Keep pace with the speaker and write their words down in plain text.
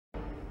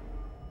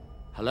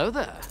Hello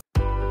there.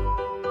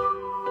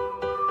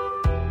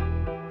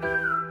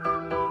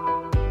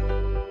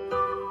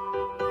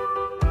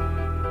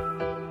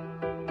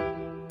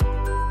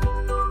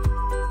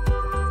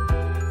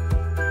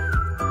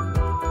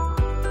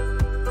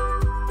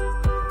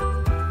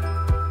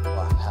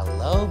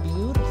 Hello,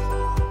 beautiful.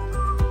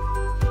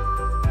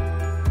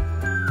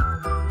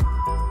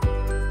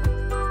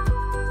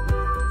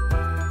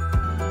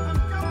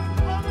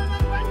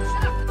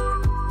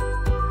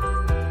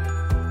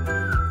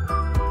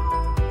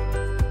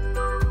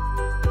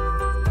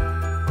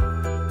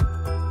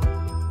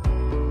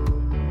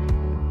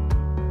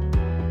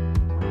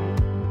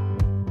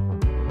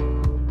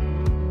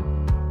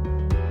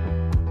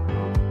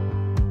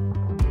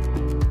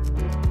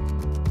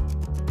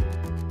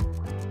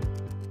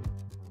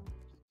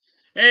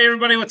 Hey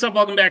everybody, what's up?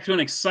 Welcome back to an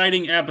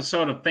exciting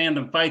episode of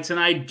Fandom Fights, and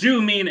I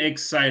do mean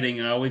exciting.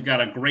 We've got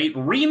a great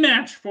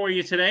rematch for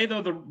you today,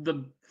 though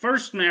the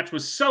first match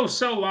was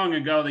so long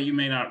ago that you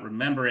may not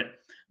remember it.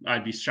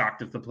 I'd be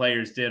shocked if the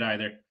players did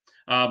either.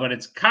 But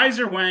it's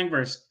Kaiser Huang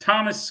versus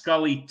Thomas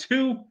Scully,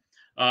 two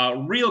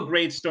real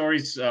great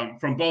stories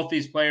from both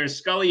these players.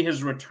 Scully,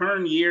 his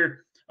return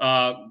year,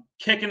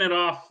 kicking it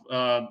off,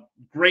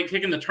 great,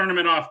 kicking the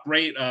tournament off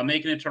great,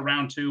 making it to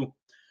round two.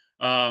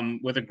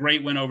 With a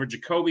great win over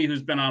Jacoby,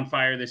 who's been on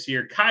fire this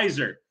year.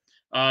 Kaiser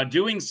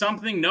doing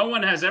something no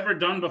one has ever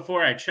done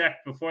before. I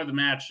checked before the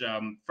match.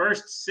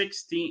 First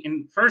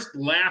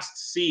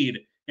last seed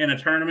in a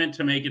tournament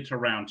to make it to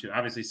round two.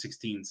 Obviously,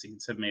 16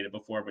 seeds have made it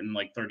before, but in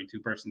like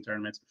 32-person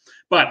tournaments.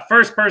 But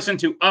first person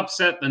to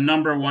upset the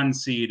number one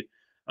seed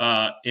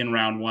in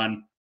round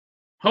one.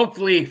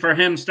 Hopefully for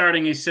him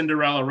starting a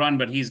Cinderella run,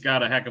 but he's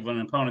got a heck of an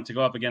opponent to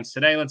go up against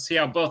today. Let's see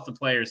how both the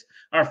players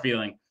are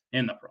feeling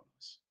in the promos.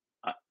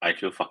 I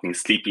feel fucking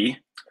sleepy.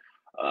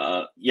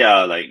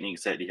 Yeah, like Nick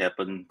said, it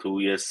happened 2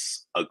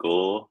 years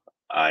ago.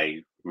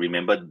 I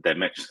remember that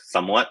match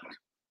somewhat.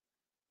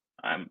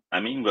 I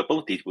mean, we're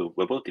both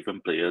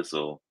different players,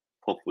 so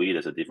hopefully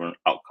there's a different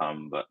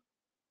outcome. But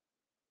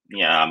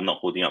yeah, I'm not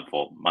holding up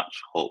for much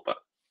hope. But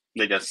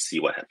let's just see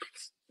what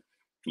happens.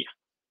 Yeah.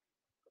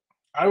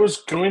 I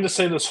was going to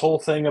say this whole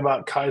thing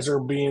about Kaiser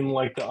being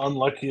like the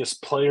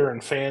unluckiest player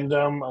in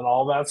Fandom and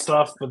all that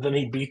stuff, but then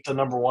he beat the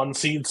number one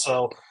seed,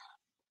 so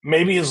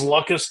maybe his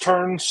luck has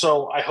turned,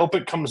 so I hope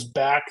it comes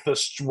back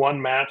this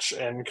one match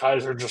and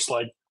Kaiser just,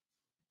 like,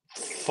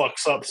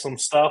 fucks up some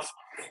stuff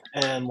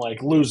and,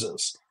 like,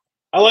 loses.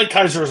 I like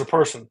Kaiser as a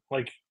person.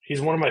 Like, he's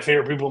one of my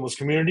favorite people in this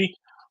community,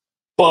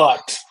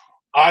 but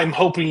I'm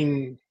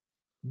hoping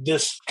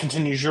this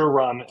continues your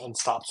run and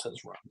stops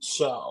his run.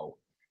 So,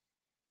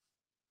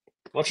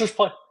 let's just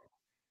play.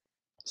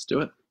 Let's do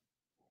it.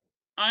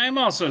 I'm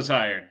also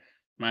tired.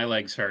 My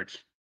legs hurt.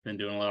 Been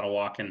doing a lot of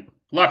walking.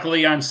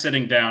 Luckily, I'm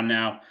sitting down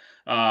now.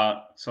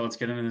 So let's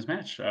get into this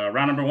match.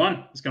 Round number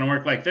one is going to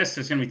work like this.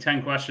 There's going to be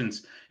 10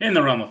 questions in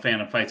the realm of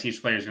Fandom Fights.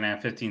 Each player is going to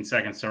have 15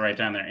 seconds to write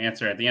down their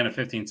answer. At the end of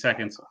 15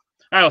 seconds,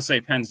 I will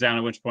say pens down,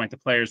 at which point the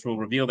players will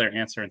reveal their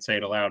answer and say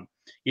it aloud.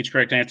 Each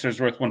correct answer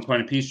is worth 1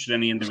 point apiece. Should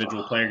any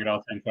individual player get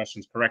all 10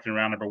 questions correct in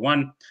round number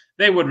one,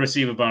 they would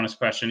receive a bonus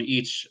question.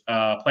 Each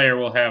player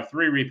will have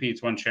 3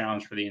 repeats, 1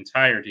 challenge for the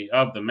entirety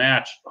of the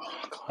match.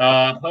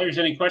 Players,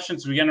 any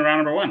questions? We begin in round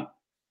number one.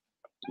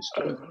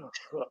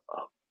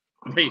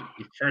 Wait,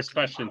 first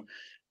question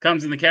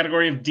comes in the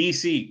category of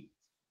DC.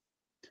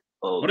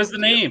 What is the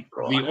name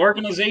of the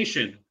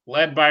organization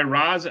led by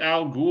Ra's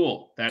al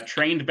Ghul that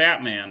trained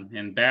Batman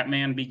in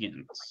Batman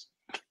Begins?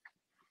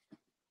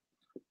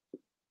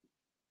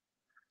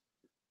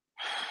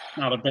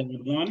 Not a bad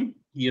one.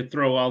 You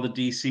throw all the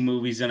DC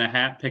movies in a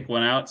hat, pick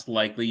one out. It's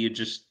likely you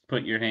just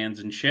put your hands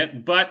in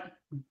shit, but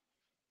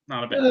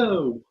not a bad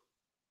one.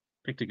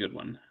 Picked a good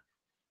one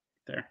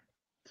there.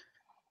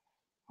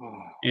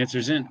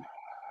 Answers in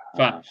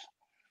 5,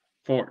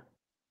 4,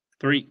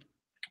 3,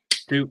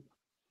 2,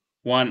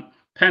 1.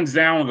 Pens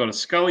down. We'll go to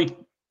Scully.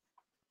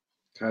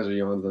 Kaiser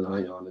yawns, then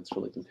I yawn. It's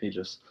really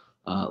contagious.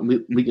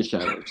 League of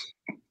Shadows.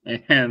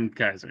 And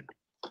Kaiser.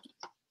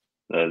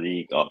 The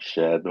League of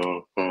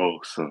Shadows.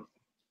 The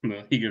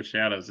League of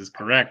Shadows is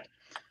correct.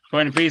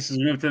 Point apiece as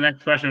we move to the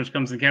next question, which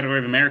comes in the category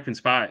of American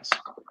Spies.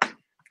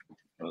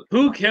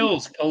 Who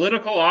kills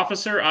political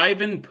officer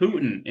Ivan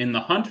Putin in the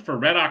hunt for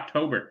Red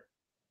October?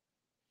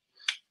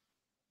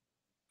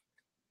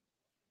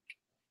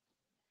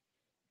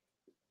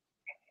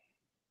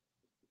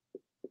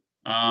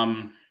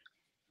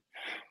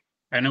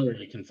 I know where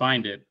you can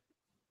find it.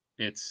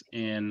 It's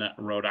in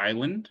Rhode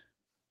Island.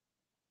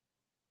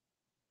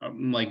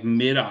 Like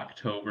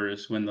mid-October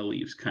is when the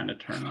leaves kind of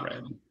turn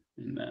red,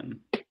 and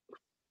then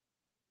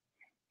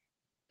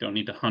don't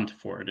need to hunt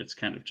for it. It's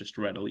kind of just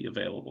readily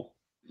available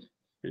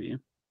to you.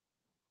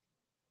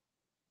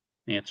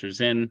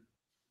 Answers in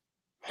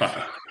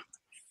 5,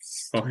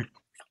 4,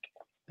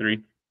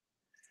 3,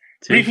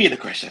 2. Repeat the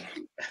question.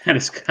 That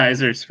is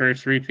Kaiser's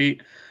first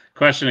repeat.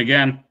 Question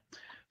again.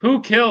 Who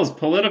kills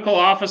political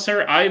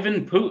officer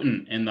Ivan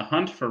Putin in the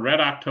hunt for Red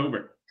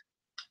October?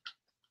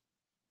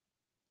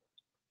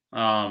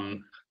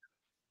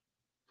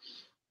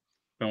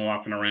 Been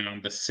walking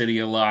around the city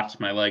a lot.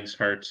 My legs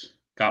hurt.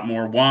 Got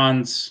more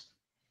wands.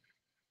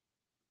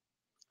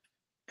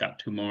 Got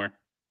 2 more.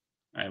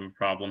 I have a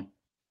problem.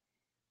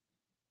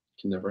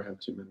 Can never have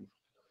too many.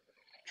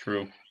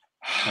 True.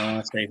 I don't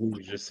want to say who,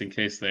 just in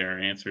case there are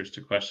answers to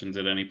questions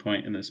at any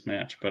point in this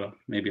match, but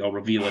maybe I'll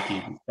reveal it to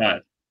you.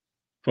 5,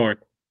 4,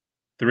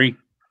 3,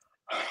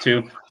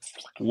 2,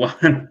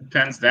 1.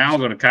 Pens down.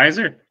 We'll go to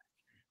Kaiser.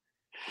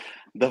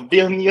 The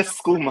Vilnius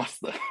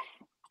schoolmaster.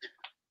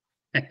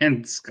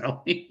 And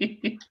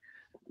Scully.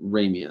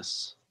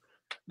 Ramius.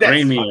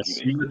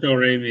 Ramius. Mirko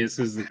Ramius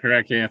is the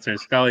correct answer.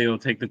 Scully will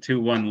take the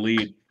 2-1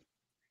 lead.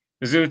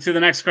 Let's move to the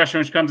next question,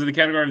 which comes in the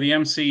category of the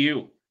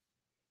MCU.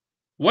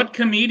 What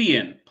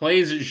comedian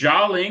plays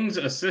Xia Ling's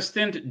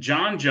assistant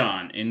John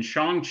John in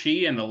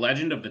Shang-Chi and the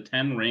Legend of the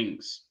Ten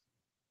Rings?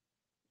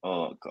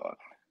 Oh god.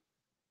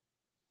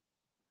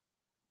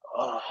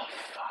 Oh,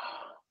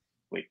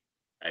 wait.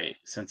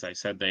 Since I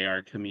said they are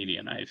a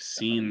comedian, I've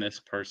seen this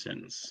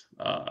person's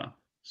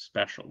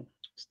special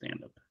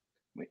stand-up.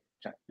 Wait,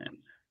 check. And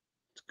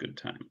it's a good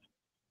time.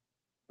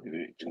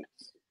 Wait, check.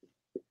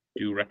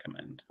 Do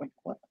recommend. Wait,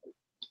 what?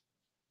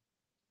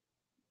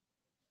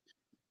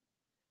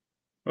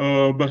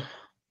 But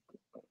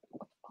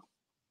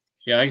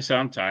yeah, like I said,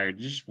 I'm tired.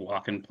 Just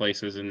walking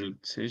places and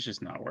it's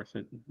just not worth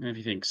it.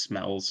 Everything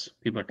smells.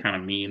 People are kind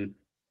of mean.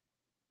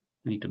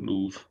 I need to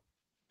move.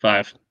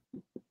 5,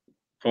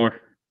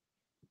 4,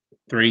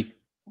 3,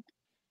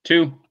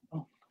 2,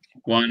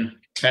 1.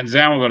 Pens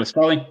down. We'll go to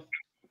Scully.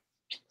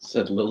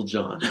 Said Lil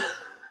Jon.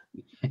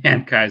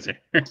 And Kaiser.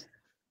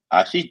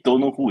 I actually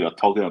don't know who you're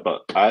talking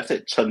about. I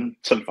said Chen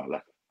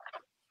Fala.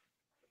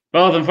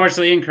 Both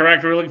unfortunately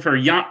incorrect. We're looking for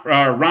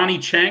Ronnie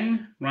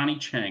Cheng. Ronnie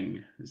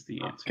Cheng is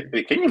the answer.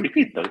 Wait, can you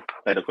repeat the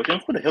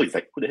question? Who the hell is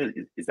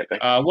that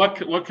guy?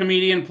 What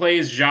comedian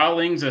plays Xia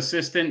Ling's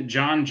assistant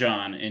John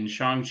John in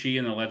Shang-Chi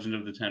and the Legend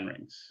of the Ten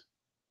Rings?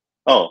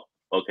 Oh,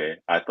 okay.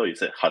 I thought you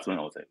said husband.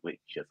 I was like,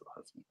 wait, she has a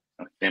husband.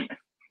 Oh, damn it.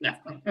 Yeah.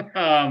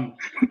 All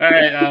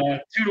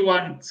right.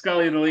 2-1.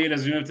 Scully in the lead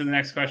as we move to the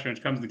next question,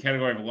 which comes in the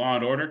category of Law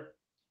and Order.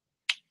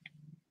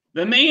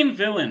 The main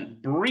villain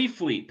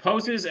briefly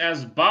poses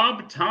as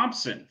Bob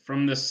Thompson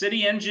from the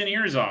city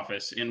engineer's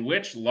office in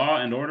which Law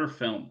and Order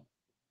film?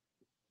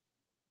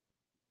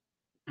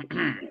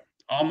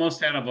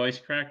 Almost had a voice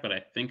crack, but I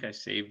think I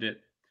saved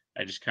it.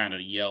 I just kind of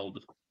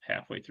yelled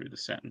halfway through the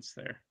sentence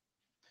there.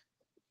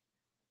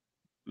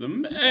 The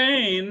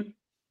main.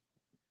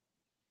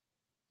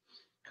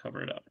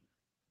 Cover it up.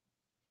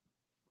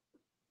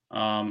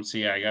 So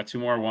yeah, I got 2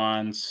 more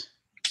wands.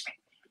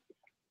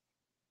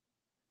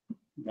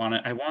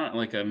 I want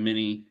like a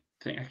mini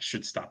thing. I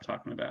should stop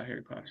talking about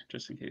Harry Potter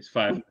just in case.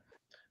 5,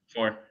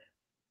 4,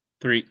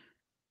 3,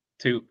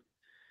 2,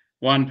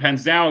 1.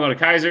 Pens down. We'll go to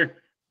Kaiser.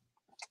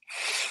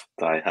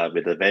 Die Hard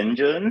with a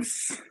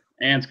Vengeance.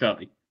 And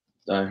Scully.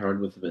 Die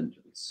Hard with a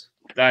Vengeance.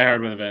 Die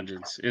Hard with a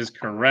Vengeance is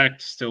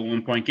correct. Still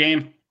 1-point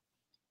game.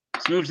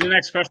 Let's move to the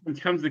next question,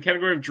 which comes to the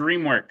category of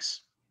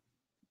DreamWorks.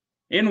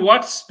 In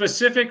what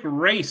specific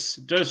race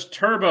does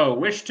Turbo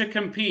wish to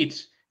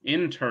compete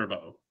in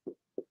Turbo?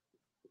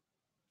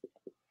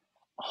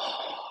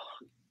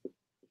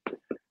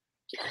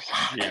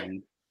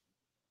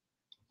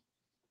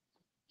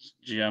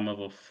 Gem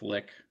of a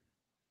flick.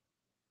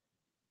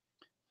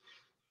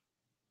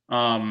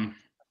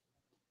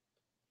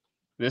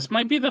 This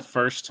might be the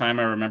first time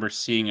I remember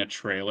seeing a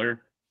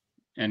trailer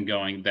and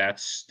going,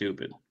 that's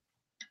stupid.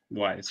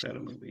 Why is that a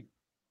movie?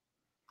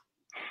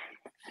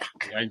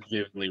 I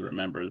vividly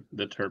remember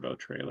the Turbo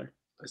trailer.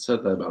 I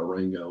said that about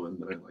Rango and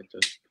then I liked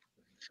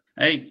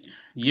it.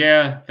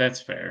 Yeah,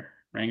 that's fair.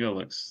 Rango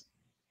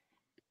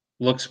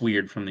looks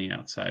weird from the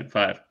outside.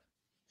 5,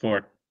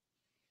 4,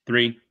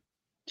 3,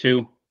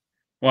 2,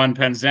 1.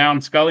 Pens down.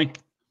 Scully.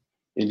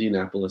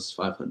 Indianapolis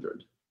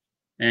 500.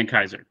 And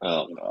Kaiser.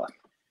 Oh god.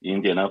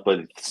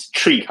 Indianapolis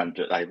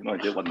 300. I have no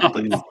idea what number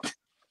it is.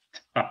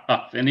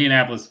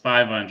 Indianapolis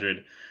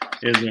 500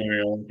 is what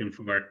we're looking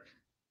for.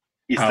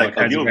 It's like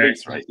a new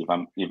race, right? If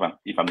I'm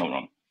not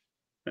wrong.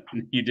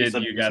 You did.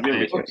 You got the the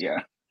race, right?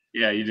 Yeah.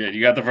 Yeah, you did.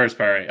 You got the first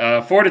part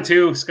right.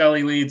 4-2.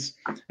 Scully leads.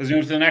 Let's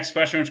move to the next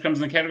question, which comes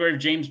in the category of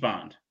James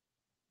Bond.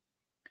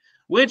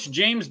 Which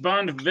James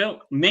Bond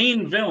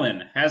main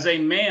villain has a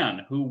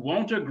man who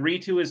won't agree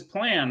to his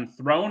plan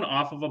thrown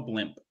off of a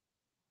blimp?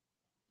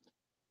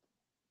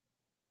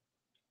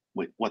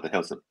 Wait, what the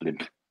hell is a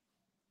blimp?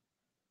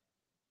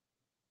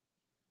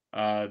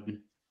 I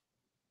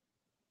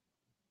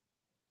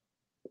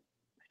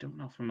don't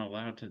know if I'm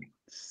allowed to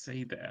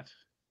say that.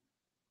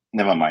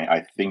 Never mind.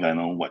 I think I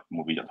know what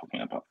movie you're talking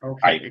about.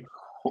 Okay.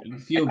 I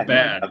feel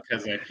bad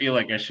because I feel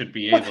like I should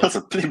be able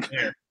to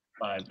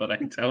clarify, but I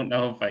don't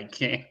know if I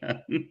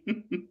can.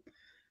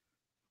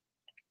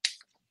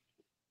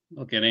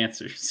 We'll get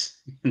answers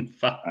in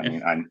 5. I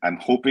mean, I'm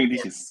hoping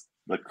this is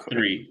the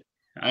 3.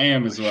 I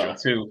am as well.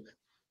 2,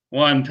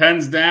 1.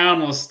 Pens down.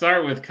 We'll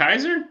start with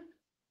Kaiser.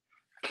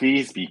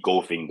 Please be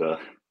Goldfinger.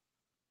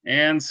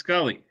 And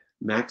Scully.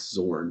 Max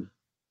Zorn.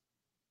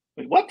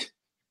 Wait, what?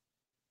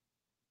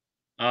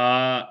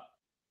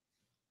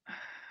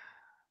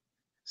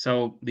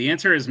 So the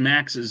answer is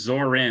Max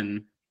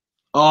Zorin.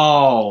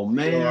 Oh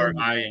man.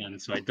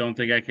 Zorin. So I don't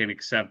think I can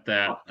accept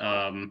that.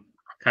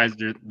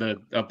 Kaiser,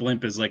 a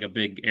blimp is like a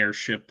big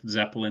airship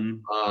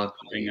Zeppelin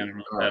thing. I don't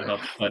know if that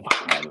helps, but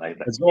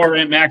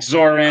Zorin, Max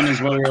Zorin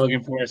is what we're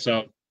looking for.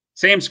 So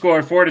same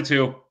score,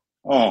 4-2.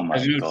 Oh my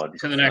As we move god.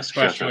 to the next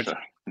question, which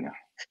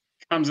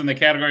comes in the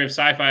category of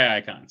sci-fi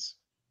icons.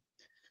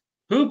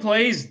 Who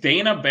plays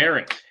Dana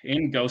Barrett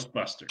in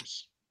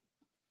Ghostbusters?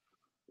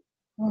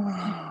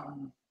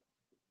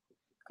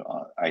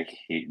 God, I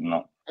hate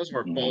not Those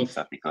were knowing both.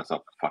 that because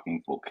of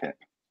fucking vocab.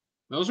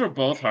 Those were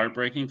both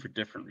heartbreaking for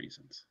different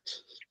reasons.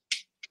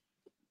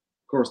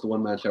 Of course, the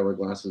one match I wear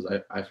glasses,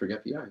 I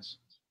forget the eyes.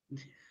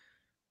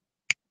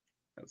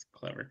 That's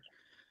clever.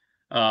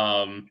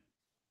 Damn,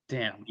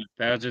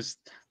 that was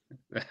just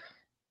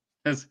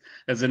as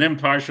an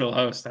impartial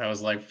host, I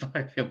was like,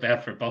 I feel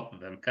bad for both of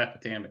them. God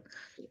damn it.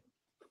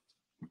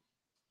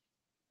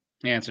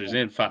 The answer's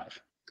in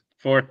 5,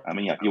 4. I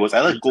mean, yeah, it was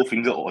either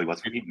Goldfinger or it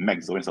was fucking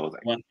Max Zorin, so I was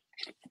like, 1.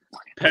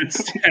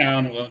 Pens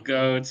down will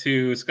go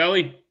to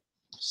Scully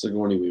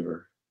Sigourney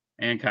Weaver.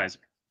 and Kaiser.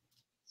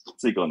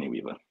 Sigourney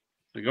Weaver.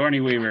 Sigourney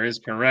Weaver is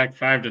correct.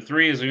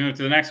 5-3 as we move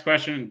to the next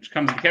question, which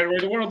comes in the category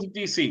of the Worlds of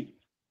DC.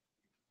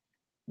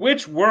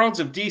 Which Worlds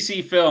of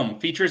DC film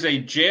features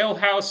a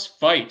jailhouse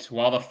fight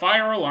while the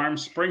fire alarm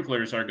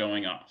sprinklers are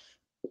going off?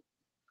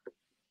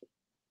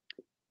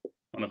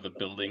 One of the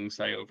buildings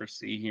I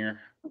oversee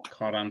here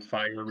caught on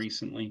fire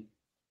recently.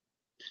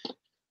 It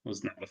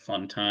was not a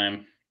fun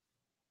time.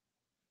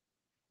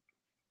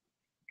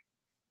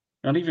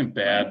 Not even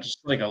bad, just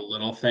like a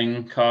little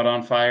thing caught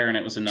on fire, and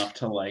it was enough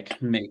to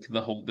like make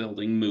the whole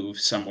building move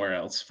somewhere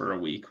else for a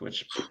week,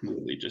 which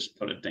really just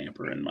put a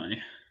damper in my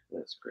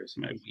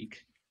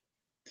week.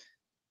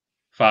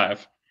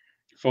 5,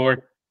 4,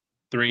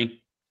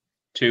 3,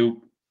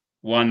 2,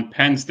 1.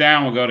 Pens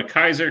down. We'll go to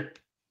Kaiser.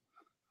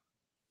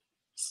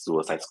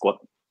 Suicide Squad.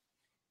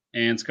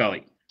 And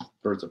Scully.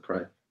 Birds of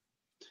Prey.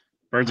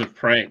 Birds of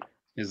Prey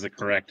is the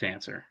correct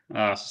answer.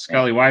 So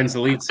Scully widens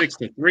the lead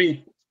 6-3.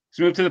 Let's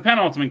move to the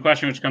penultimate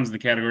question, which comes in the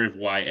category of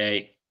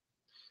YA.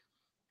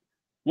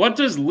 What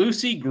does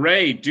Lucy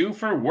Gray do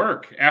for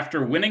work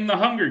after winning the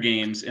Hunger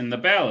Games in the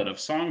Ballad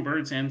of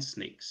Songbirds and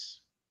Snakes?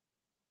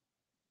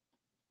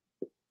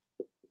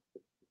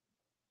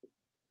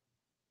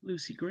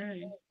 Lucy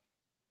Gray.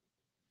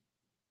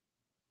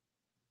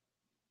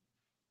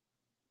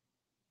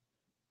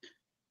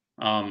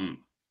 I'm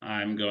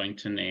going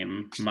to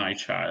name my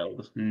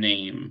child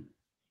name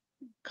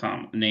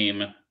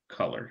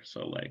color.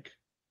 So like,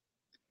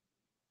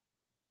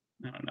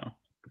 I don't know.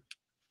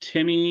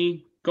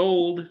 Timmy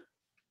Gold. What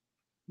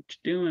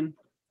you doing?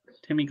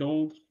 Timmy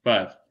Gold.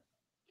 5,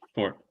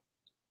 4,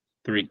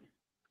 3,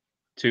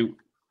 2,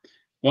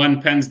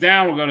 1. Pens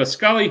down. We'll go to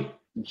Scully.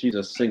 She's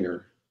a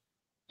singer.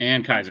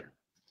 And Kaiser.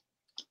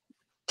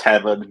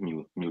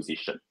 Tavern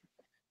musician.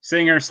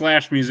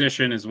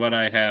 Singer/musician is what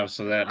I have,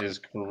 so that is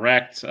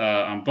correct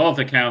on both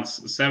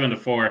accounts,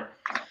 7-4.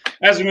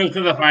 As we move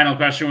to the final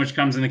question, which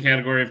comes in the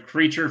category of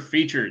creature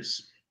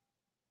features.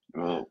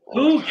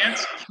 Who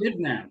gets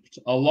kidnapped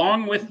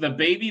along with the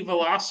baby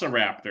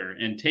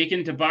velociraptor and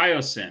taken to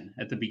Biosyn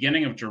at the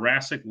beginning of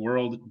Jurassic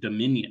World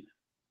Dominion?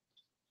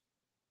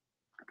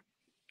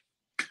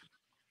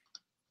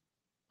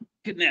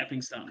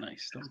 Kidnapping's not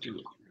nice. Don't do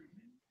it.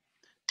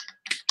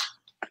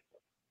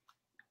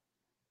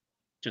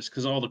 Just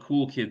because all the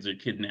cool kids are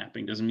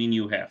kidnapping doesn't mean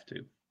you have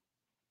to.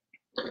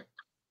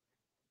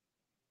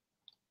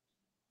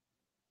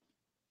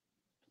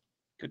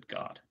 Good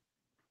God.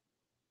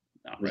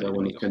 Was that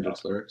one of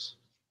Kendrick's lyrics?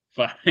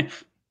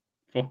 5,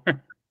 4,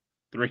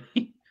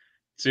 3,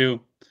 2,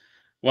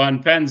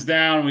 1. Pens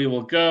down. We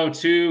will go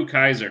to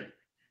Kaiser.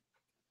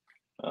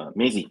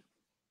 Maisie.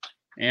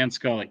 And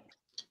Scully.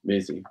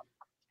 Maisie.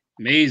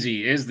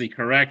 Maisie is the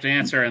correct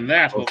answer, and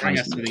that will bring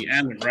us to the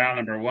end of round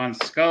number 1.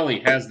 Scully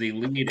has the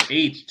lead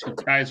 8 to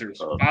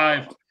Kaiser's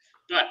 5.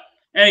 But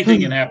anything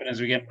can happen as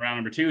we get into round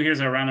number 2. Here's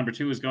how round number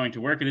 2 is going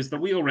to work. It is the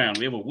wheel round.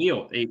 We have a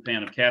wheel with 8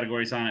 random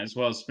categories on it, as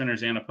well as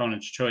spinners and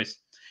opponent's choice.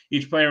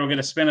 Each player will get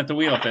a spin at the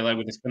wheel. If they like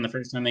what they spin the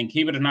first time, they can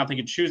keep it. If not, they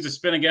can choose to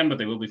spin again, but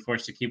they will be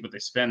forced to keep what they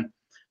spin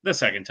the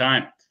second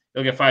time.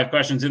 You'll get 5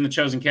 questions in the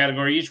chosen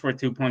category, each worth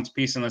 2 points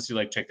apiece, unless you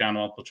like check down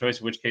multiple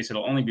choice, in which case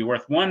it'll only be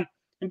worth 1.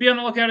 And be on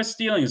the lookout as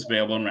stealing is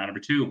available in round number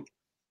 2.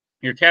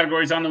 Your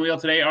categories on the wheel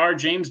today are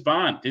James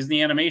Bond,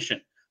 Disney Animation,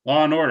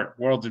 Law & Order,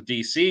 Worlds of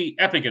DC,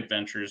 Epic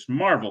Adventures,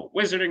 Marvel,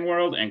 Wizarding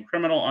World, and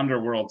Criminal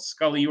Underworld.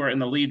 Scully, you are in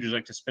the lead. Would you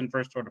like to spin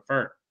first or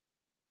defer?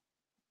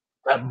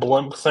 That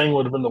blimp thing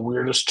would have been the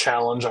weirdest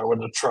challenge I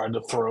would have tried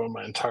to throw in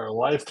my entire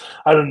life.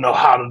 I didn't know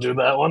how to do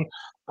that one.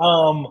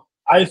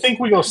 I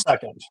think we go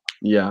second.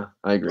 Yeah,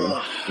 I agree.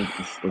 Okay,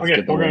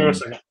 we're going to go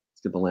second.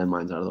 Let's get the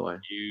landmines out of the way.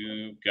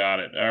 You got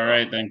it. All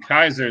right, then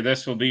Kaiser,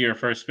 this will be your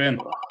first spin.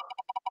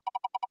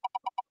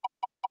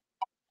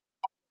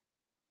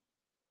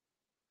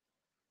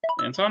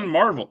 And it's on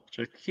Marvel.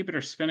 Just keep it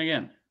or spin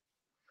again.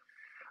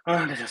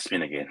 Let's just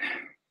spin again.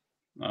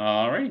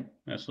 All right,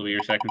 this will be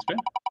your second spin.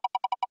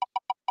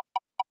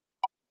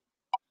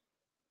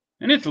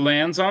 And it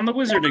lands on the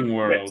Wizarding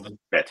World.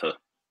 That's better.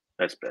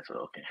 That's better.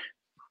 Okay.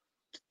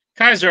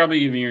 Kaiser, I'll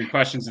be giving you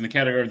questions in the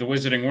category of the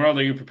Wizarding World.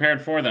 Are you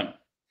prepared for them?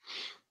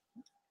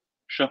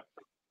 Sure.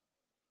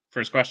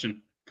 First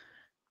question.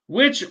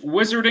 Which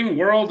Wizarding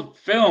World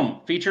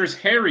film features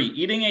Harry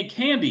eating a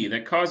candy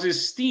that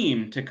causes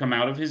steam to come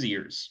out of his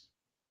ears?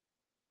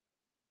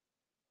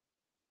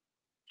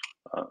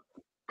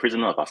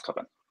 Prisoner of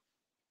Azkaban.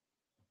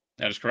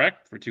 That is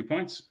correct for 2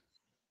 points.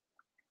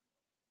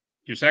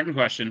 Your second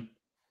question.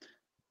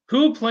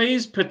 Who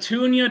plays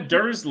Petunia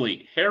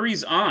Dursley,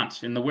 Harry's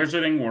aunt, in the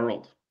Wizarding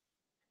World?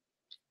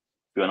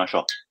 Fiona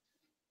Shaw.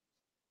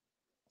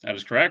 That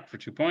is correct for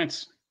 2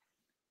 points.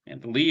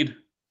 And the lead.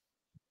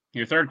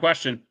 Your third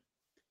question.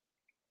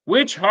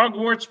 Which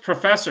Hogwarts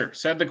professor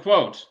said the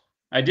quote,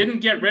 "I didn't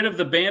get rid of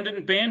the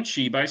bandit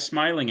banshee by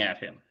smiling at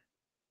him"?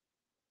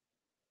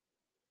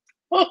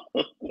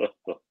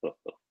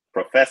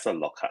 Professor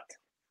Lockhart.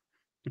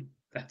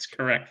 That's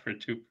correct for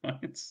 2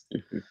 points.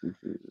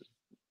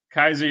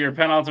 Kaiser, your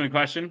penultimate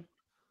question.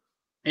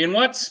 In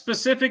what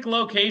specific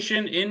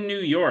location in New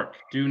York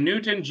do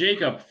Newt and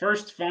Jacob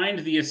first find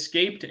the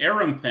escaped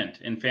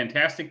Arampant in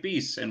Fantastic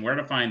Beasts, and where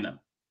to find them?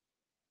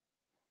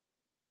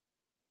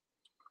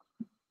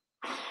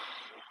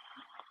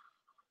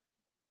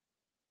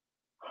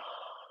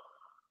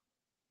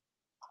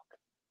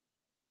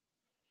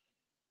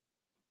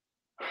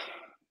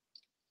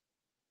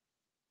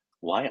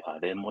 Why are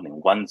there more than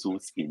one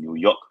zoos in New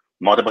York?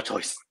 Multiple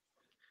choice.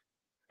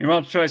 Your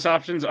multiple choice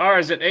options are,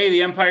 is it A,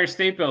 the Empire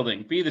State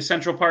Building, B, the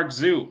Central Park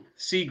Zoo,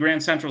 C,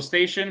 Grand Central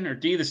Station, or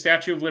D, the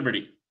Statue of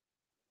Liberty?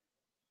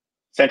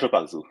 Central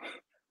Park Zoo.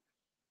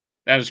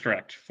 That is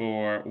correct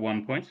for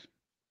 1 point.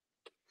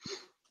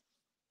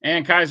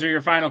 And Kaiser,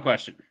 your final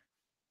question.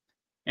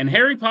 In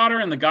Harry Potter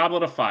and the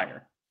Goblet of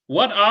Fire,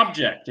 what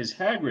object is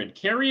Hagrid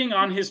carrying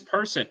on his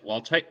person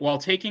while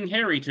taking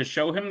Harry to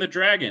show him the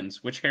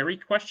dragons, which Harry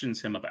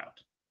questions him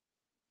about?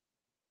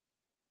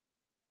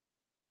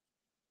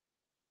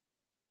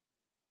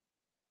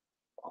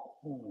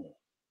 Oh.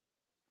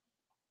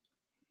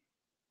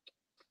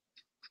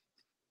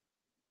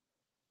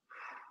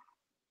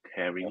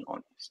 Carrying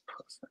on his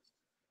person.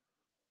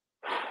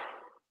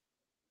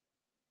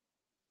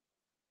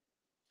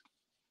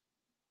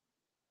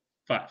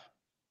 Five.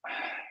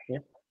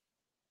 4.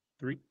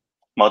 3.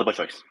 Multiple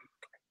choice.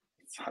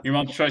 Your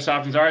multiple choice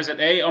options are, is it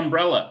A,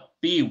 umbrella,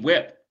 B,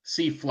 whip,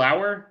 C,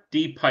 flower,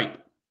 D,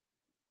 pipe?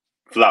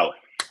 Flower.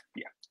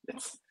 Yeah.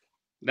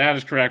 That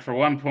is correct for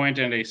 1 point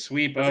and a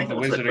sweep of the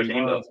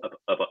Wizarding World.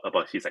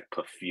 About his like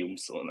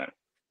perfumes or that.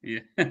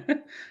 Yeah.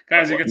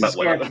 Kaiser gets a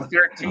score up to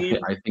 13.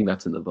 I think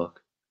that's in the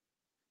book.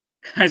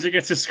 Kaiser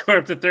gets a score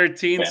up to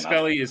 13. Fair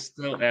Scully is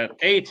still at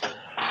 8.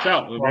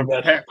 So we're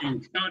back to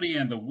Cody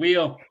and the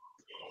wheel.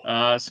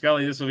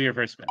 Scully, this will be your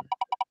first spin.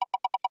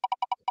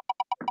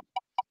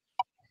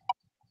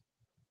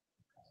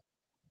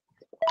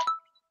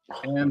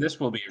 And this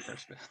will be your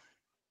first spin.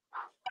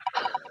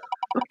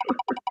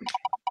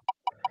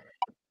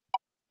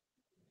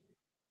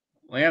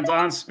 Lands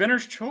on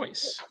Spinner's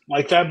Choice.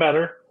 Like that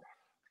better.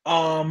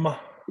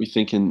 We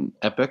thinking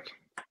epic?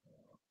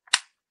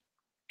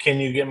 Can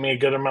you get me a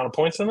good amount of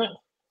points in it?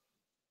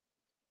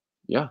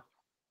 Yeah.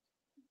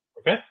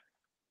 Okay.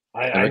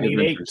 I need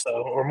Adventures. 8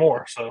 or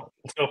more, so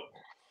let's go.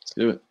 Let's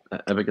do it.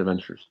 Epic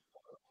Adventures.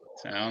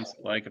 Sounds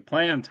like a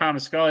plan.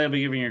 Thomas Scully, I'll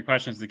be giving your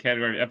questions in the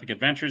category of Epic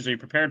Adventures. Are you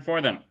prepared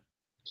for them?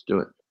 Let's do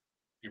it.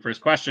 Your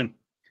first question.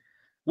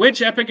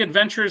 Which Epic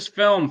Adventures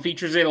film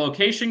features a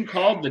location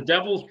called the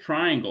Devil's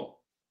Triangle?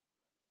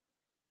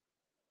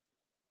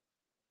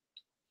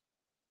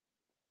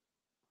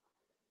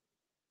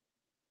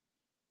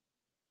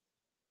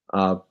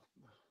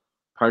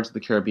 Pirates of the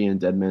Caribbean,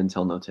 Dead Men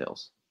Tell No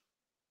Tales.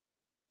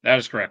 That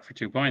is correct for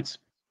 2 points.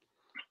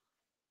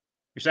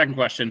 Your second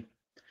question.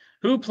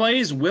 Who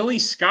plays Willie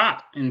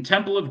Scott in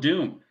Temple of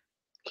Doom?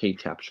 Kate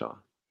Capshaw.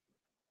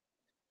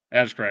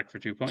 That is correct for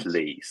 2 points.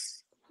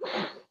 Please.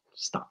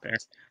 Stop there.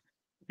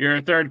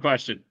 Your third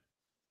question.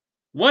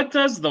 What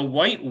does the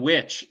White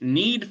Witch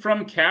need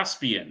from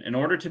Caspian in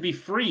order to be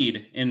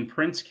freed in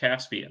Prince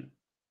Caspian?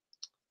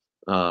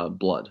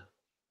 Blood.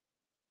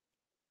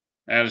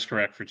 That is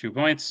correct for 2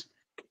 points.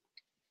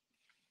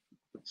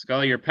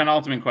 Scully, your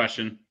penultimate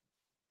question.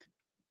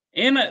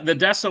 In The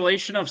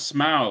Desolation of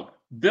Smaug,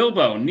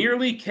 Bilbo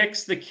nearly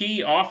kicks the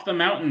key off the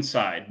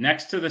mountainside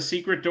next to the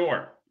secret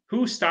door.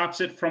 Who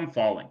stops it from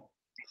falling?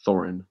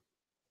 Thorin.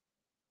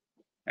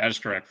 That is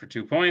correct for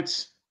 2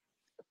 points.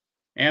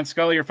 And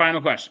Scully, your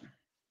final question.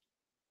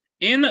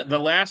 In The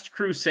Last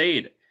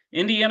Crusade,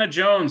 Indiana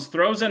Jones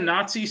throws a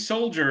Nazi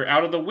soldier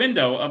out of the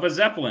window of a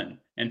Zeppelin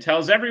and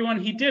tells everyone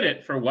he did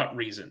it for what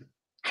reason?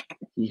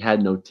 He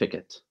had no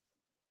ticket.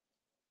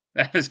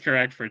 That is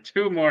correct for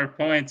 2 more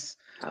points.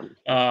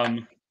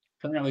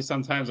 Apparently,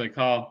 sometimes I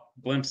call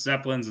blimps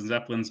Zeppelins and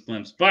Zeppelins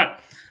blimps.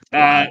 But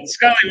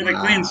Scully with a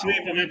clean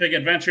sweep of Epic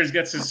Adventures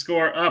gets his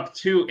score up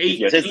to 18. If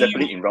you said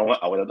Zeppelin in round 1,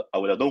 I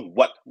would have known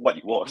what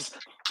it was.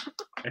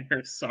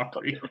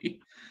 Sorry.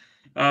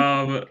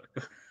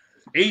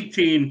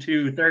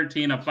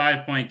 18-13, a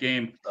 5-point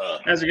game.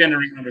 As again, to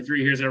round number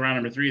 3, here's how round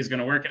number 3 is going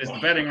to work. It is the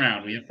betting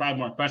round. We have 5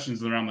 more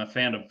questions around the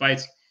Fandom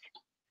fights.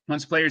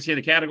 Once players hear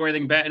the category, they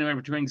can bet anywhere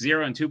between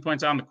 0 and 2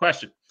 points on the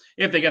question.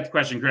 If they get the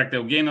question correct, they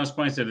will gain those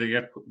points. If they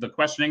get the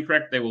question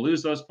incorrect, they will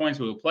lose those points.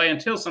 We will play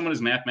until someone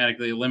is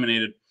mathematically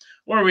eliminated,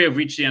 or we have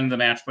reached the end of the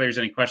match. Players,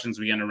 any questions,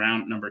 we get into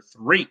round number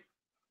 3.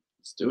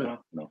 Let's do it.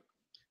 No.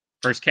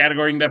 First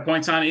category you can bet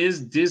points on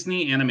is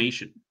Disney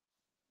animation.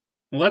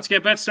 Well, let's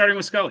get bets starting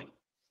with Scully.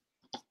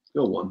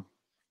 Go 1.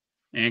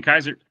 And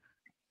Kaiser.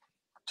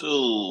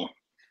 2.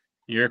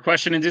 Your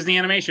question in Disney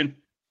animation.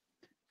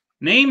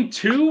 Name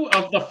 2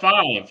 of the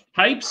 5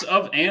 types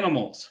of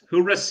animals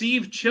who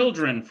receive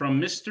children from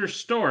Mr.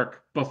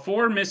 Stork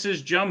before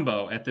Mrs.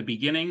 Jumbo at the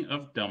beginning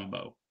of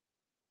Dumbo.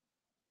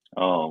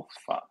 Oh,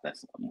 fuck.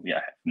 That's a movie I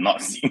have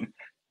not seen.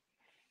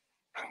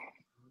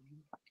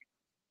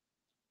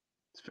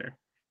 It's fair.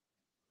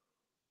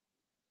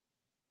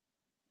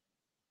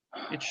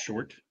 It's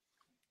short.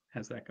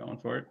 Has that going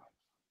for it.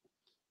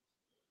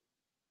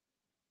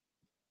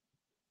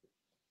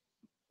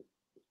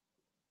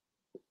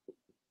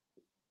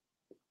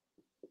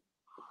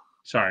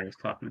 Sorry, I was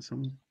talking to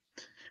someone.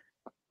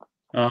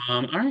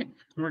 All right,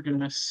 we're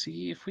gonna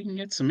see if we can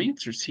get some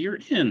answers here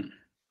in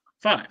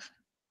 5,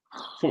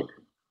 4,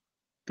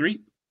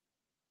 3,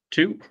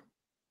 2,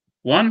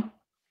 1.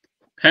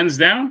 Pens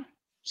down.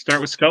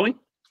 Start with Scully.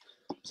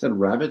 I said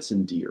rabbits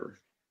and deer.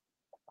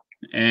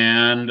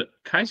 And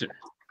Kaiser.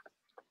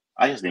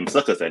 I just named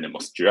circus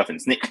animals, giraffe and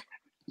snake.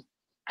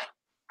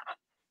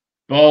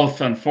 Both,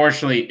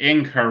 unfortunately,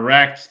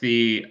 incorrect.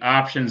 The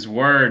options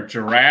were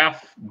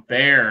giraffe,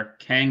 bear,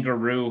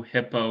 kangaroo,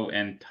 hippo,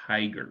 and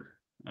tiger.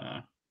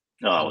 I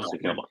was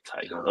thinking about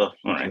tiger. All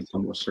right.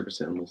 Some more circus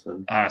animals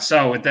then.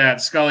 So with that,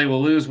 Scully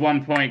will lose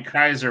 1 point.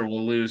 Kaiser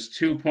will lose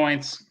 2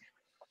 points.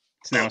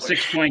 It's now a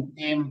 6-point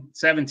game,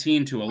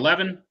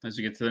 17-11. As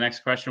we get to the next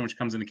question, which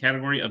comes in the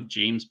category of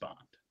James Bond.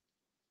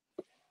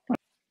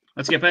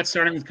 Let's get that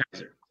starting with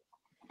Kaiser.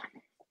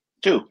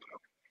 2.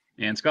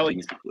 And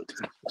Scully.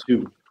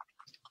 2.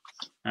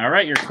 All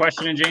right, your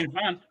question in James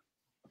Bond.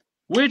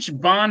 Which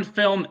Bond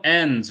film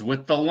ends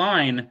with the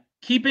line,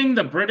 "Keeping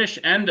the British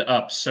end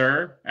up,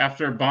 sir,"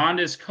 after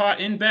Bond is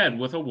caught in bed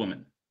with a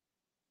woman?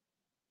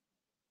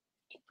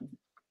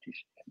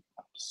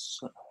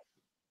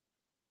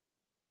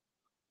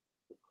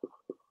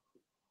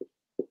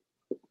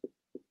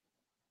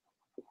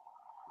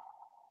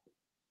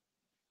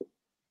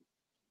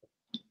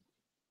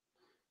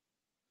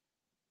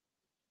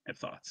 Have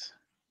thoughts?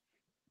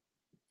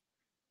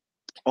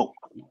 Oh.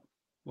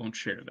 Won't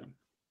share them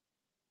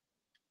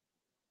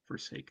for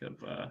sake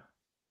of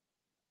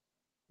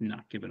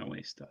not giving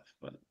away stuff,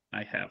 but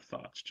I have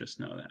thoughts. Just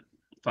know that.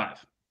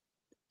 5,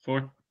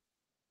 4,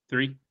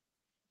 3.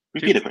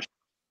 Repeat the question.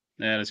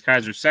 That is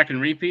Kaiser's second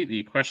repeat.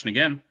 The question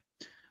again.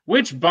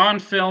 Which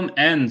Bond film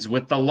ends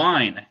with the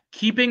line,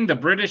 "Keeping the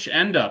British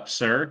end up,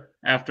 sir,"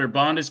 after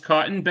Bond is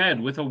caught in bed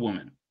with a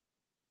woman?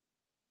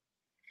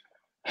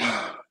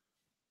 It's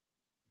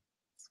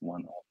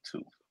 1 or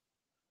 2.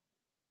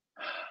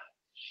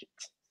 Shit.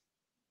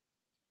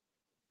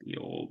 The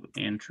old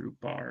Andrew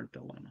Barr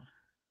dilemma.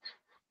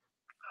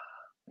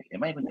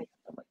 Am I even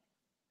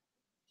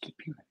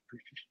keeping the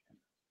British?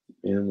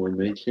 And won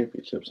many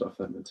championships off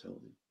that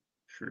mentality.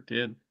 Sure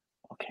did.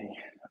 Okay.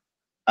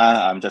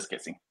 I'm just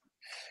guessing.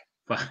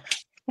 5,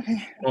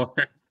 4,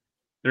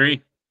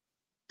 3,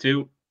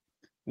 2,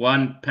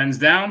 1. Pens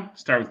down.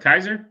 Start with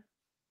Kaiser.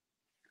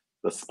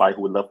 The Spy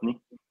Who Loved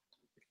Me.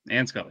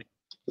 And Scully.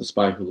 The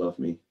Spy Who Loved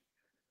Me.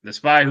 The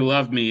Spy Who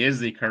Loved Me is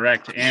the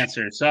correct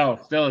answer. So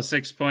still a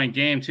 6-point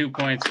game, 2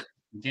 points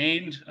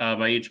gained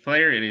by each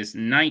player. It is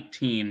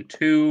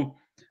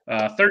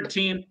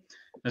 19-13.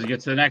 As we get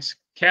to the next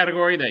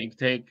category that you can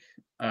take,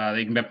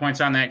 they can bet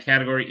points on. That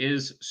category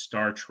is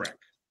Star Trek.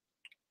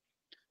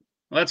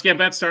 Let's get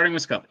bets starting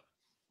with Scully.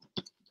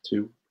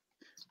 2.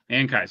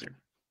 And Kaiser.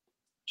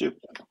 2.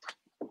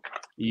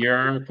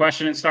 Your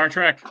question in Star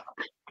Trek.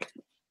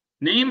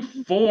 Name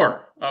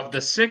 4 of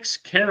the 6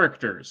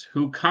 characters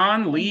who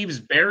Khan leaves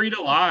buried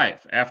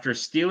alive after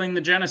stealing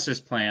the Genesis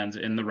plans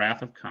in The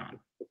Wrath of Khan.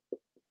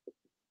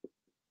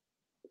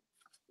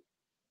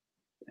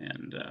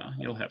 And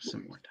you'll have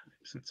some more time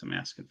since I'm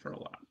asking for a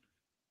lot.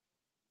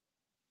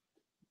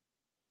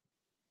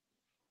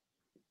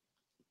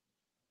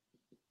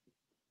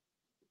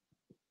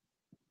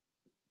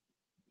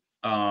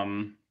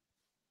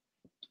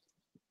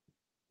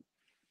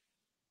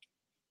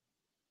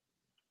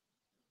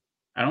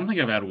 I don't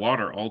think I've had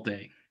water all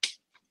day.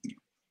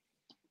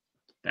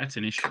 That's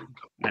an issue.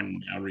 I'm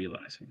now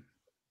realizing.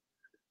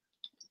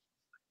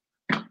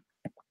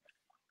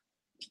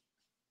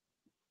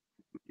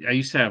 I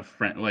used to have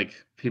friends, like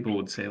people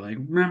would say, like,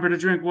 remember to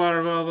drink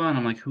water, blah, blah, and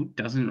I'm like, who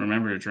doesn't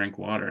remember to drink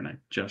water? And I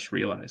just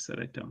realized that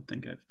I don't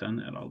think I've done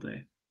that all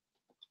day.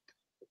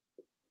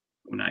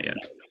 Well, not yet.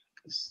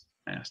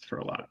 I asked for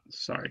a lot.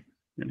 Sorry. I'm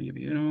going to give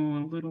you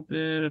a little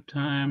bit of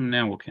time.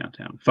 Now we'll count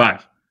down.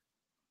 5,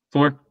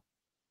 4,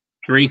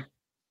 3,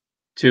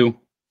 2,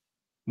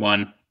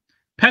 1.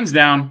 Pens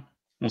down.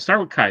 We'll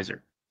start with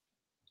Kaiser.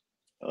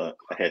 I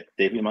had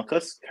David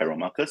Marcus, Carol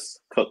Marcus,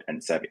 Kirk,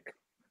 and Savick.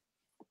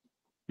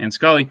 And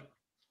Scully.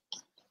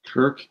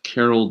 Kirk,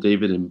 Carol,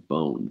 David, and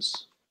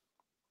Bones.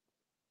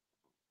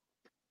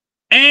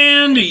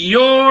 And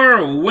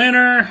your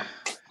winner,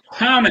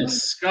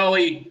 Thomas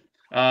Scully.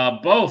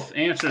 Both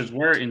answers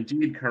were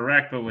indeed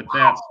correct, but with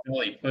that,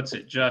 Scully puts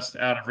it just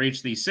out of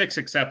reach. The 6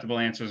 acceptable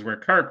answers were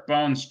Kirk,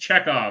 Bones,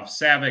 Chekhov,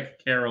 Savick,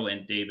 Carol,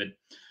 and David.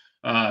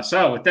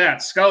 So with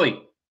that,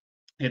 Scully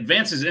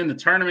advances in the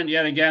tournament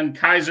yet again.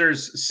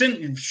 Kaiser's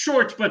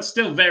short but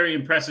still very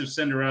impressive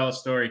Cinderella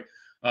story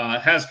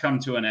has come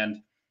to an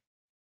end.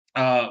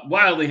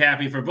 Wildly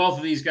happy for both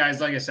of these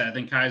guys. Like I said, I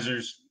think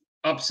Kaiser's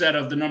upset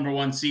of the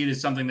 #1 seed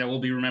is something that will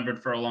be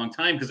remembered for a long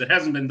time because it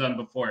hasn't been done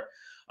before.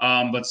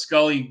 But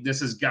Scully, this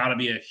has got to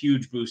be a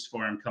huge boost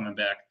for him coming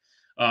back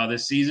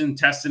this season,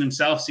 testing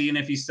himself, seeing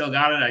if he's still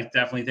got it. I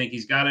definitely think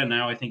he's got it.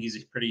 Now I think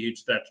he's a pretty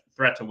huge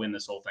threat to win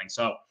this whole thing.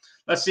 So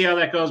let's see how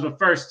that goes. But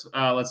first,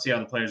 let's see how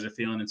the players are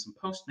feeling in some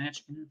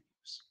post-match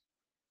interviews.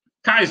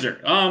 Kaiser,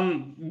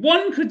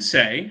 one could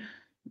say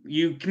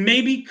you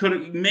maybe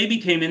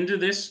came into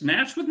this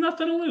match with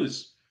nothing to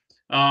lose.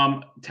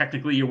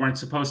 Technically, you weren't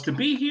supposed to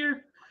be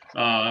here.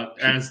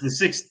 As the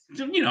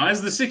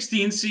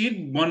 16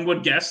 seed, one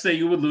would guess that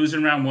you would lose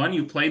in round 1.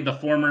 You played the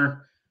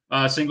former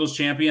singles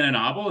champion in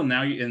Abel, and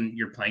now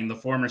you're playing the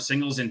former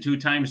singles and 2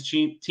 times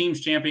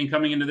teams champion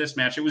coming into this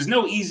match. It was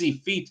no easy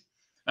feat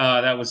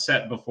that was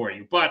set before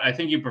you, but I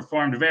think you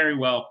performed very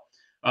well.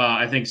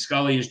 I think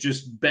Scully is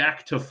just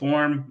back to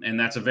form, and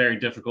that's a very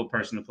difficult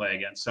person to play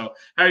against. So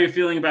how are you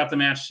feeling about the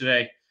match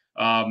today?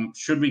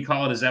 Should we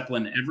call it a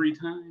Zeppelin every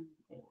time?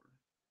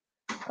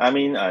 I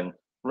mean,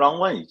 round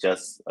 1 is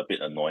just a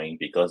bit annoying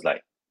because,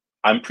 like,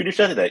 I'm pretty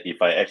sure that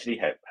if I actually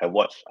have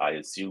watched, I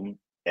assume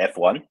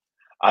F1,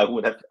 I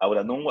would have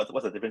known what's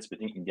the difference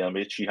between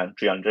Indianapolis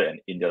 300 and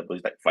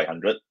Indianapolis like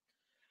 500,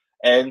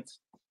 and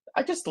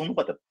I just don't know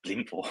what the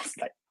blink was.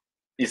 Like,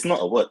 it's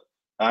not a word.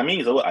 I mean,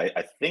 it's a word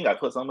I think I've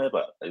heard somewhere,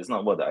 but it's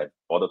not a word that I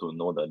bother to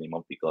know the name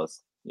of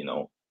because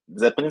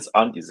Zeppelins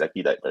aren't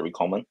exactly like very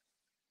common.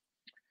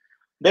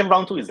 Then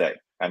round 2 is like,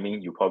 I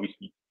mean, you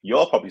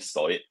all probably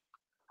saw it.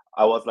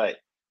 I was like,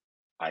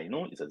 I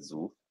know it's a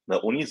zoo.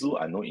 The only zoo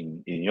I know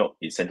in New York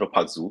is Central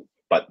Park Zoo,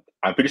 but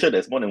I'm pretty sure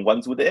there's more than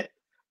one zoo there.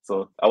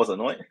 So I was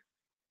annoyed.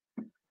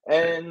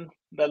 And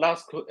the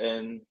last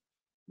and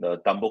the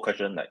Dumbo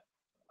question, like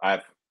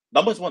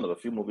Dumbo is one of the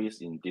few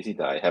movies in DC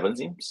that I haven't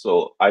seen.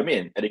 So I made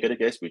an educated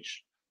guess,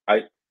 which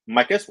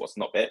my guess was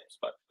not bad,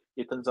 but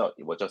it turns out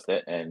it was just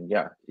that. And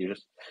yeah,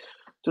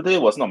 today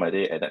was not my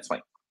day, and that's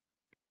fine.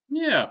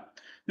 Yeah.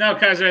 No,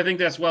 Kaiser, I think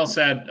that's well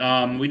said.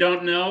 We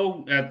don't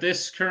know at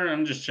this current.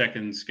 I'm just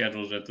checking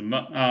schedules at the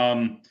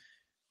moment.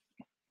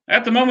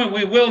 At the moment,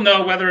 we will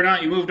know whether or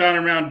not you moved on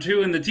in round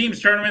 2 in the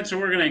teams tournament, so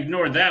we're going to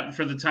ignore that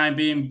for the time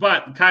being.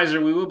 But Kaiser,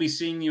 we will be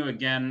seeing you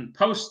again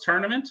post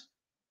tournament.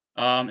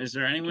 Is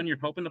there anyone you're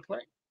hoping to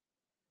play?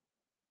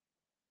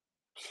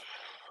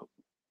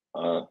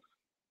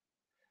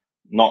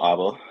 Not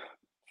Abel.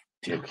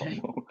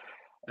 Okay.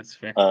 That's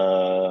fair.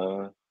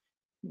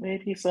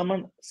 Maybe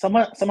someone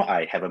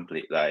I haven't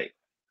played, like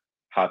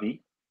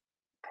Harvey,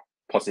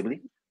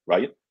 possibly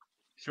Riot.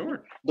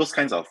 Sure. Those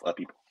kinds of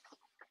people.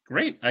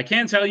 Great. I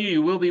can tell you,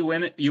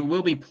 you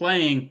will be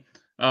playing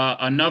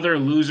another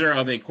loser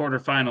of a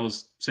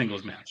quarterfinals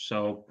singles match.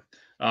 So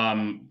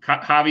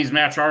Javi's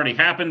match already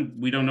happened.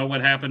 We don't know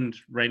what happened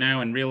right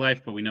now in real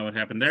life, but we know what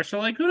happened there. So,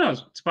 like, who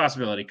knows? It's a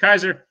possibility.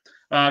 Kaiser,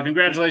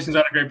 congratulations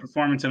on a great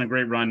performance and a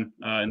great run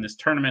in this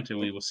tournament, and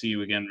we will see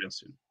you again real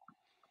soon.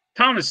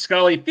 Thomas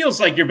Scully,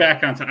 feels like you're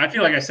back on time. I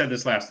feel like I said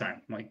this last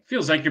time. Like,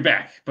 feels like you're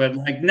back. But,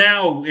 like,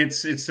 now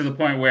it's to the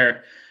point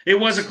where it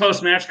was a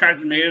close match.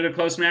 Kaiser made it a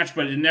close match,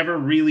 but it never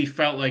really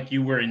felt like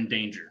you were in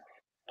danger.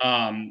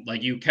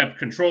 Like, you kept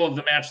control of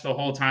the match the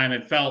whole time.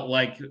 It felt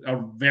like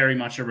very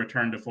much a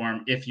return to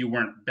form if you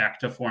weren't back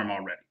to form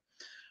already.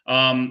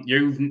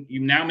 You've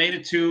now made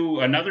it to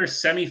another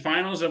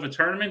semifinals of a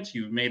tournament.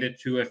 You've made it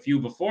to a few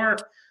before.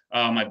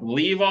 I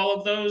believe all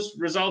of those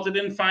resulted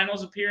in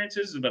finals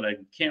appearances, but I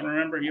can't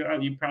remember.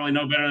 You probably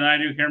know better than I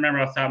do. Can't remember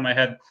off the top of my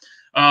head.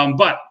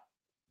 But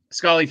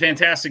Scully,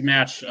 fantastic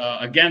match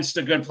against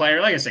a good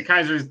player. Like I said,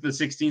 Kaiser's the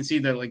 16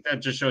 seed.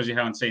 That just shows you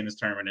how insane this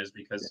tournament is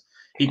because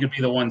he could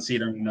be the 1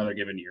 seed on another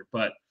given year.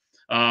 But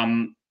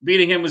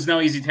beating him was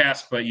no easy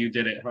task, but you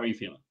did it. How are you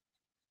feeling?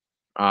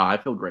 I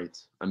feel great.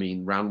 I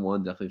mean, round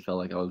 1 definitely felt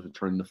like I was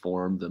returning to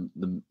form.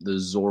 The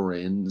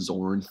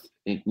Zorn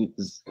thing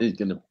is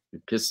gonna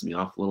piss me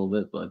off a little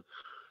bit, but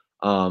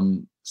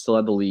still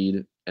had the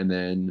lead. And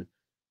then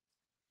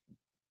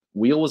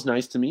Wheel was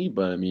nice to me,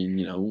 but I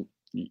mean,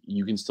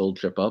 you can still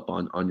trip up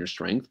on your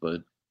strength,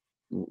 but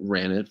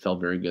ran it, felt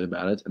very good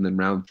about it. And then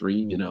round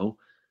 3,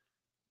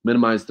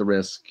 minimize the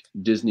risk.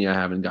 Disney I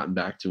haven't gotten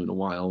back to in a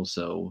while,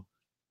 so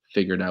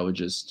figured I would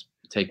just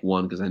take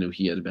 1 because I knew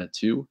he had a bet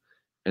 2.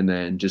 And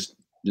then just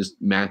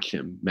match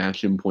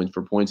him points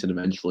for points, and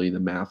eventually the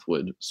math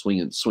would swing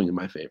in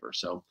my favor.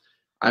 So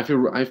I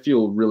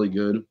feel really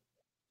good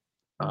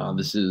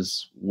This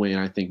is win,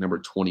 I think, number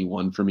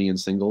 21 for me in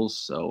singles.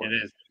 So It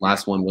is.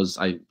 last one was,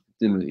 I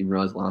didn't even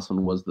realize the last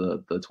one was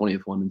the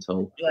 20th one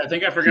until. Yeah, I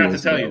think I forgot to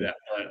tell you that.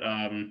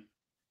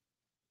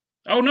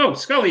 But oh no,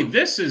 Scully,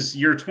 this is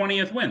your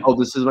 20th win. Oh,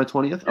 this is my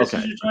 20th? This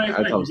okay. is your 20th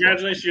win.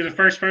 Congratulations, you're the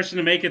first person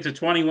to make it to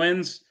 20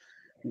 wins.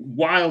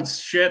 Wild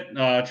shit.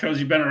 Shows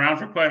you've been around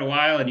for quite a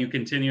while, and you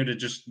continue to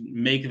just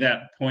make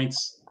that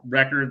points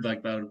record,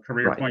 like the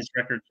career points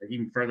record,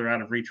 even further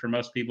out of reach for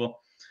most people.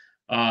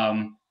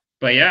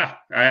 But yeah,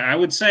 I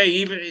would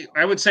say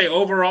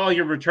overall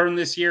your return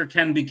this year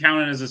can be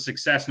counted as a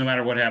success no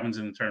matter what happens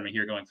in the tournament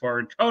here going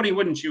forward. Cody,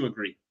 wouldn't you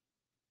agree?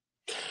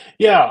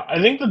 Yeah,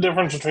 I think the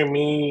difference between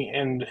me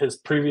and his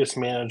previous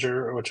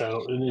manager, which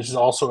is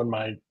also in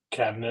my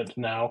cabinet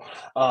now,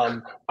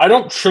 I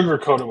don't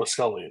sugarcoat it with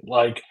Scully.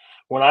 Like,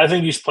 when I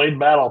think he's played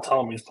bad, I'll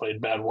tell him he's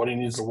played bad. What he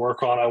needs to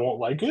work on, I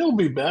won't he'll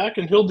be back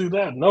and he'll do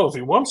that. No, if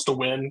he wants to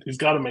win, he's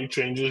got to make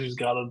changes. He's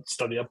got to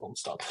study up on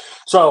stuff.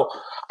 So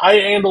I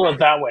handle it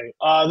that way.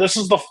 This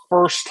is the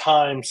first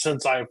time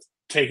since I've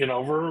taken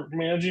over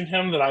managing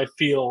him that I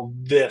feel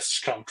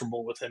this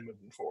comfortable with him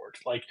moving forward.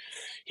 Like,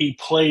 he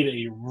played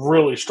a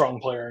really strong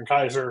player in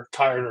Kaiser,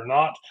 tired or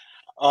not.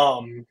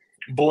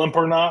 Blimp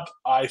or not,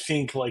 I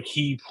think like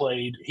he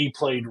played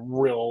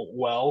real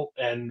well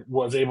and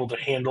was able to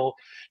handle.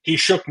 He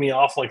shook me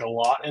off like a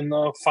lot in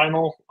the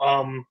final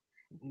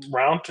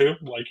round too.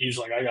 Like, he's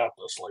like, I got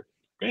this. Like,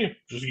 hey,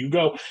 just you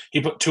go.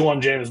 He put 2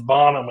 on James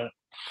Bond.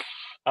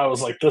 I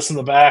was like this in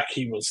the back.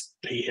 He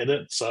hit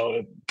it, so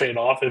it paid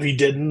off. If he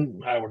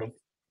didn't, I would have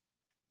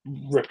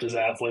ripped his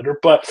ass later.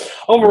 But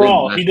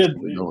overall, he did.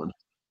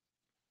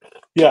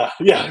 Yeah,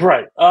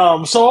 right.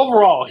 So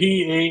overall,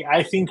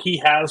 I think he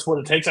has what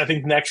it takes. I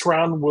think next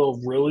round will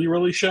really,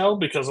 really show,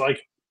 because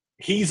like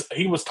he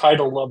was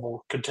title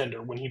level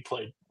contender when he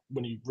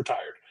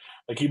retired.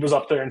 Like, he was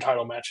up there in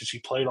title matches. He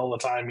played all the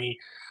time. He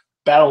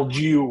battled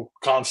you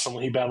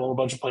constantly. He battled a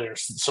bunch of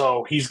players.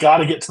 So he's got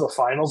to get to the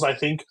finals. I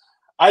think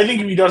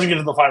if he doesn't get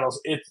to the finals,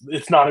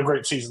 it's not a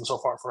great season so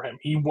far for him.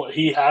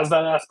 He has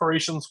that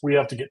aspirations. We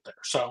have to get there.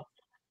 So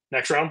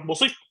next round, we'll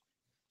see.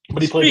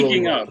 But he played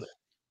really well today.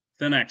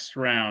 The next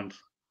round,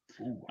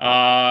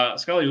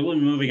 Scully, we'll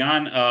be moving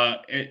on.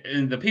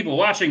 And the people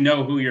watching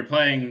know who you're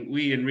playing.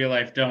 We in real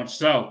life don't.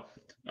 So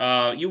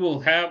you will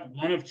have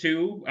one of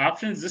two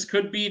options. This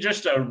could be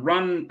just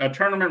a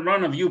tournament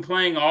run of you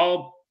playing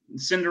all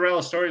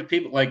Cinderella stories,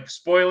 people like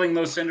spoiling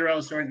those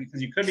Cinderella stories,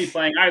 because you could be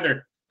playing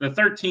either the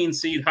 13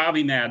 seed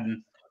Javi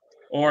Madden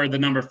or the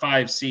number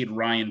 5 seed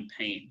Ryan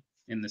Payne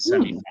in the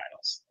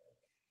semifinals.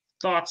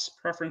 Thoughts,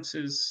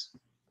 preferences?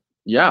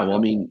 Yeah, well, I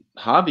mean,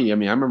 Javi. I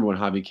mean, I remember when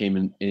Javi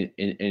came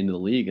into the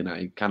league, and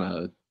I kind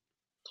of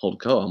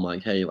told Ko, I'm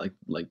like, hey, like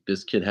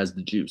this kid has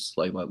the juice.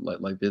 Like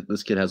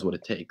this kid has what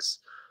it takes.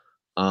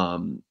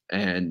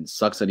 And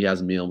sucks that he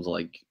hasn't been able to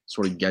like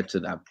sort of get to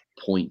that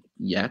point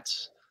yet.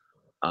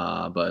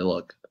 But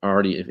look,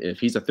 already if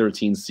he's a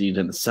 13 seed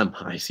in the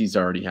semis, he's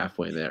already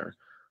halfway there.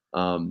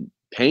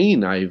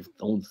 Payne, I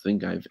don't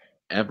think I've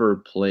ever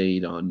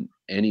played on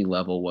any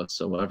level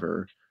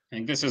whatsoever. I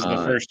think this is the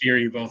first year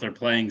you both are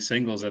playing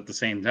singles at the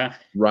same time.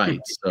 Right.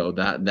 So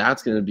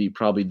that's going to be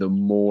probably the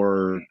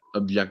more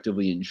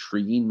objectively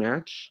intriguing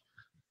match.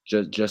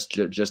 Just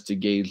to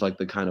gauge like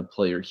the kind of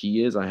player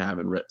he is. I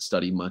haven't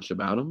studied much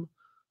about him.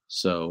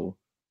 So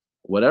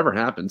whatever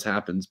happens.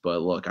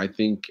 But look, I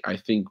think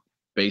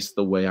based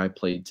the way I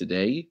played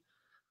today,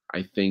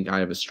 I think I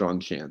have a strong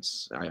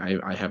chance.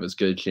 I have as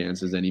good a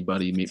chance as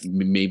anybody,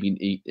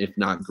 maybe if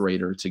not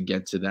greater, to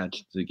get to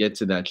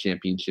that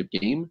championship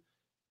game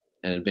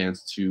and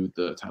advance to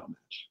the title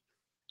match.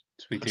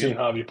 I've seen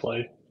Javi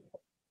play.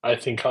 I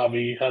think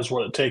Javi has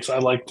what it takes. I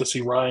like to see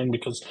Ryan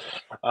because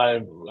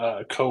I'm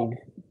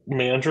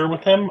co-manager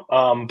with him.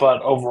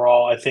 But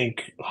overall, I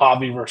think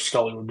Javi versus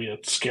Scully would be a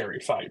scary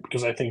fight,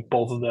 because I think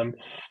both of them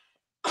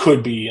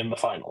could be in the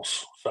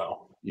finals.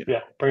 So,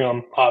 yeah bring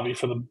on Javi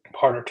for the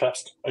harder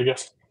test, I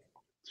guess.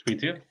 Sweet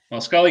too. Well,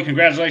 Scully,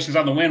 congratulations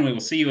on the win. We will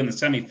see you in the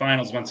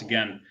semifinals once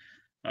again.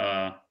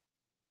 Bye.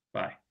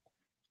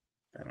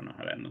 I don't know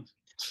how that ends.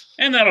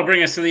 And that'll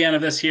bring us to the end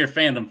of this here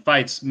Fandom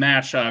Fights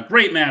match.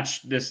 Great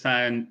match this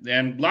time,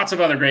 and lots of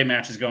other great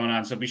matches going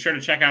on. So be sure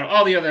to check out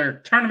all the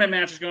other tournament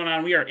matches going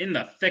on. We are in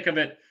the thick of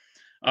it.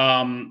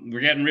 We're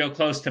getting real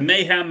close to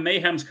Mayhem.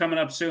 Mayhem's coming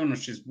up soon,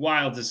 which is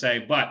wild to say.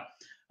 But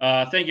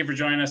thank you for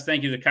joining us.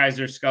 Thank you to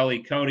Kaiser,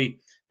 Scully, Cody.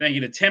 Thank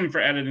you to Tim for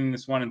editing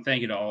this one. And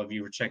thank you to all of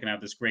you for checking out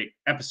this great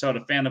episode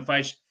of Fandom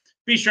Fights.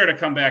 Be sure to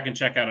come back and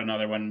check out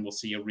another one. We'll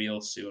see you real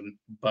soon.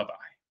 Bye-bye.